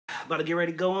Gotta get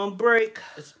ready to go on break.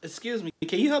 Excuse me,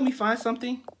 can you help me find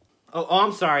something? Oh,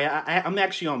 I'm sorry. I'm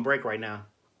actually on break right now.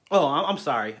 Oh, I'm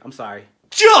sorry. I'm sorry.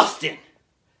 Justin!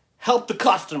 Help the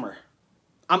customer.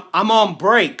 I'm on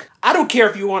break. I don't care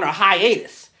if you're on a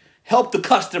hiatus. Help the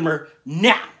customer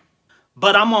now.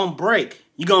 But I'm on break.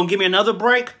 You gonna give me another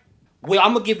break? Well,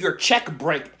 I'm gonna give you a check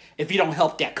break if you don't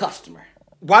help that customer.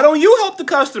 Why don't you help the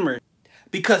customer?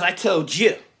 Because I told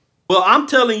you. Well, I'm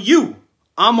telling you,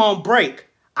 I'm on break.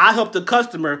 I help the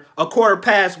customer a quarter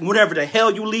past whenever the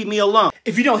hell you leave me alone.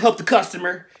 If you don't help the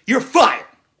customer, you're fired.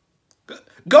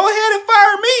 Go ahead and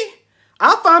fire me.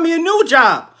 I'll find me a new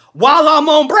job while I'm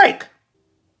on break.